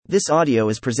This audio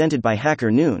is presented by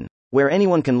Hacker Noon, where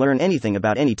anyone can learn anything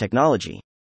about any technology.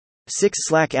 6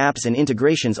 Slack apps and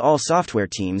integrations all software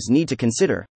teams need to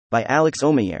consider, by Alex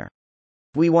Omeyer.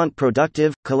 We want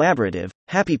productive, collaborative,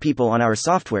 happy people on our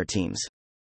software teams.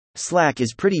 Slack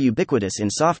is pretty ubiquitous in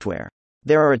software.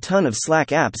 There are a ton of Slack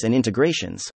apps and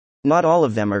integrations. Not all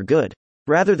of them are good.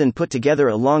 Rather than put together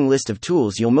a long list of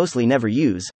tools you'll mostly never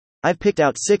use, I've picked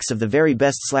out 6 of the very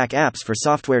best Slack apps for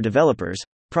software developers,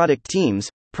 product teams,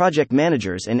 project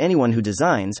managers, and anyone who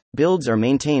designs, builds, or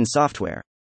maintains software.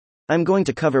 I'm going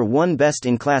to cover one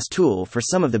best-in-class tool for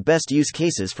some of the best use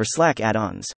cases for Slack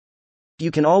add-ons. You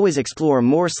can always explore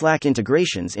more Slack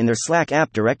integrations in their Slack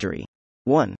app directory.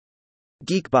 1.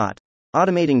 Geekbot.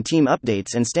 Automating team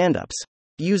updates and stand-ups.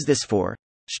 Use this for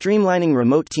streamlining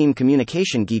remote team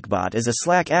communication. Geekbot is a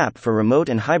Slack app for remote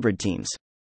and hybrid teams.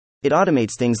 It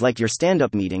automates things like your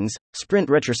stand-up meetings, sprint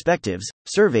retrospectives,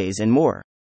 surveys, and more.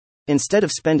 Instead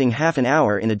of spending half an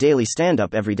hour in a daily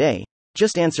stand-up every day,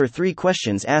 just answer 3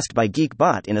 questions asked by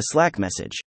Geekbot in a Slack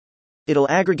message. It'll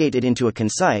aggregate it into a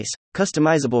concise,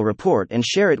 customizable report and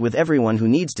share it with everyone who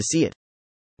needs to see it.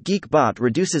 Geekbot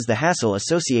reduces the hassle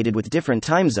associated with different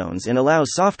time zones and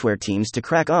allows software teams to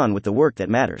crack on with the work that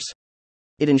matters.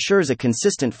 It ensures a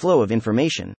consistent flow of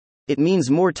information. It means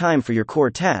more time for your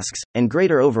core tasks and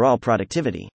greater overall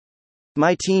productivity.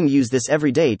 My team use this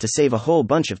every day to save a whole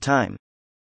bunch of time.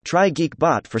 Try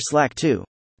Geekbot for Slack 2.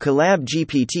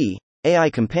 CollabGPT, AI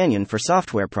companion for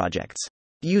software projects.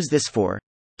 Use this for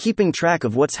keeping track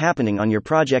of what's happening on your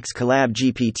projects.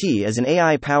 CollabGPT is an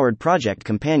AI-powered project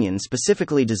companion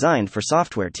specifically designed for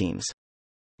software teams.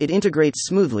 It integrates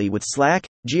smoothly with Slack,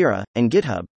 Jira, and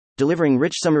GitHub, delivering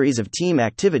rich summaries of team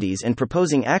activities and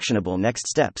proposing actionable next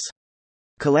steps.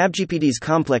 CollabGPT's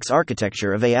complex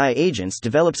architecture of AI agents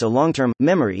develops a long-term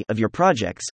memory of your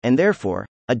projects, and therefore,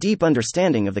 a deep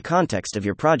understanding of the context of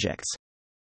your projects.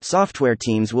 Software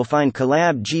teams will find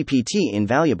CollabGPT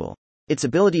invaluable. Its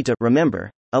ability to remember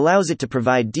allows it to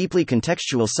provide deeply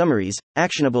contextual summaries,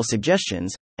 actionable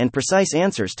suggestions, and precise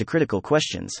answers to critical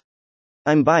questions.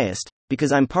 I'm biased,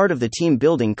 because I'm part of the team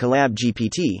building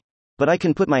CollabGPT, but I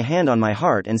can put my hand on my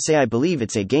heart and say I believe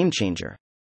it's a game changer.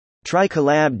 Try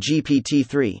CollabGPT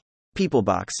 3.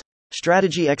 PeopleBox.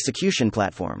 Strategy execution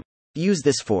platform. Use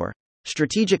this for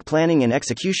strategic planning and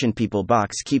execution. PeopleBox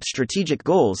keeps strategic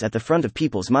goals at the front of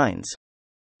people's minds.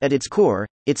 At its core,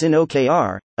 it's an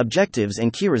OKR, objectives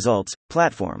and key results,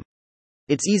 platform.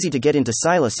 It's easy to get into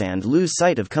silos and lose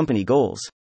sight of company goals.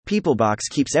 PeopleBox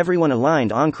keeps everyone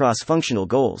aligned on cross-functional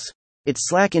goals. Its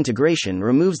Slack integration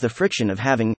removes the friction of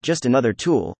having just another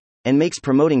tool, and makes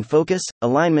promoting focus,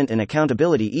 alignment, and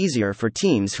accountability easier for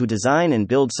teams who design and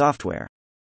build software.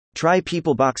 Try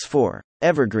PeopleBox 4.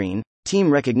 Evergreen.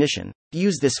 Team recognition.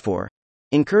 Use this for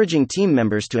encouraging team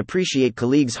members to appreciate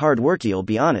colleagues' hard work. You'll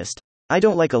be honest, I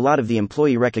don't like a lot of the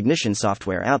employee recognition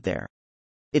software out there.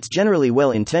 It's generally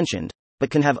well-intentioned, but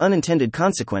can have unintended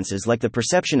consequences like the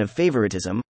perception of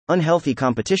favoritism, unhealthy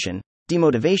competition,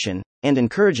 demotivation, and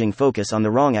encouraging focus on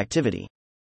the wrong activity.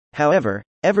 However,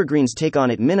 Evergreen's take on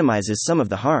it minimizes some of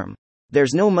the harm.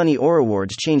 There's no money or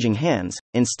awards changing hands.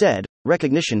 Instead,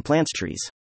 recognition plants trees.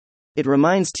 It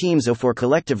reminds teams of their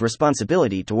collective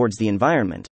responsibility towards the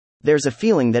environment. There's a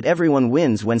feeling that everyone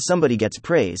wins when somebody gets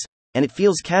praise, and it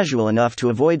feels casual enough to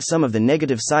avoid some of the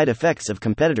negative side effects of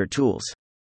competitor tools.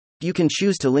 You can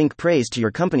choose to link praise to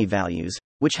your company values,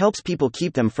 which helps people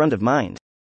keep them front of mind.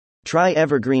 Try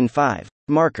Evergreen 5.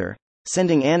 Marker.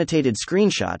 Sending annotated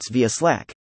screenshots via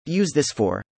Slack. Use this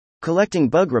for collecting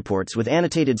bug reports with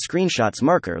annotated screenshots.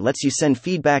 Marker lets you send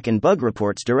feedback and bug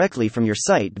reports directly from your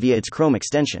site via its Chrome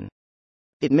extension.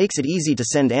 It makes it easy to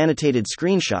send annotated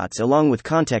screenshots along with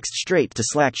context straight to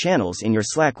Slack channels in your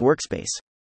Slack workspace.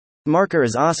 Marker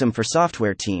is awesome for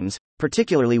software teams,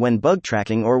 particularly when bug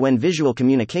tracking or when visual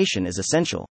communication is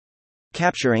essential.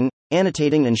 Capturing,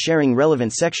 annotating, and sharing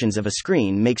relevant sections of a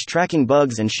screen makes tracking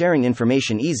bugs and sharing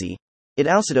information easy. It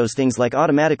also does things like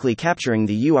automatically capturing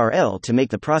the URL to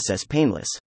make the process painless.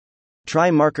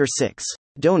 Try Marker 6.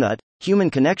 Donut.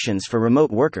 Human connections for remote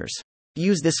workers.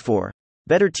 Use this for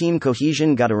better team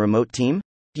cohesion. Got a remote team?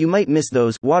 You might miss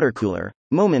those water cooler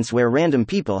moments where random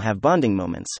people have bonding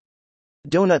moments.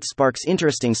 Donut sparks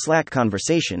interesting Slack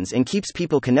conversations and keeps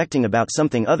people connecting about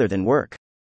something other than work.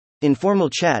 Informal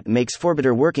chat makes for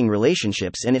better working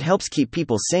relationships and it helps keep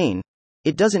people sane.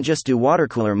 It doesn't just do water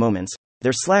cooler moments,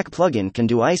 their Slack plugin can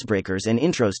do icebreakers and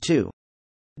intros too.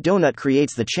 Donut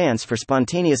creates the chance for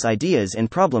spontaneous ideas and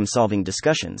problem-solving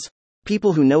discussions.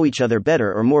 People who know each other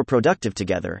better are more productive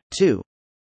together, too.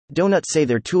 Donut say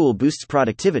their tool boosts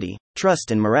productivity, trust,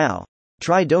 and morale.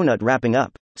 Try Donut wrapping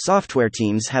up. Software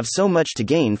teams have so much to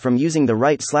gain from using the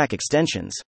right Slack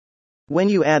extensions. When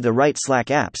you add the right Slack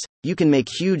apps, you can make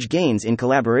huge gains in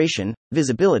collaboration,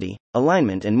 visibility,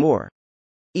 alignment, and more.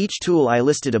 Each tool I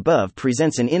listed above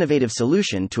presents an innovative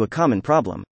solution to a common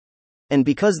problem. And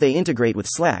because they integrate with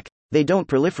Slack, they don't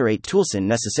proliferate toolsin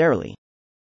necessarily.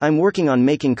 I'm working on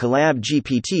making Colab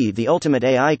GPT the ultimate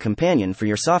AI companion for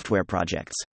your software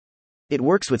projects. It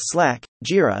works with Slack,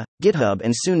 Jira, GitHub,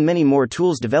 and soon many more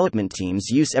tools development teams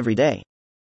use every day.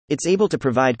 It's able to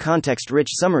provide context-rich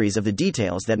summaries of the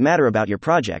details that matter about your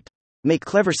project, make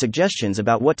clever suggestions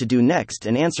about what to do next,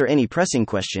 and answer any pressing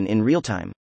question in real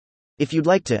time. If you'd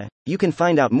like to, you can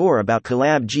find out more about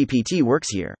Colab GPT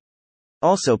works here.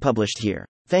 Also published here.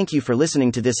 Thank you for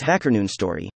listening to this HackerNoon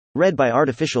story, read by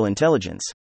Artificial Intelligence.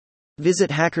 Visit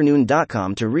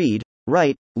hackerNoon.com to read,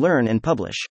 write, learn, and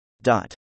publish.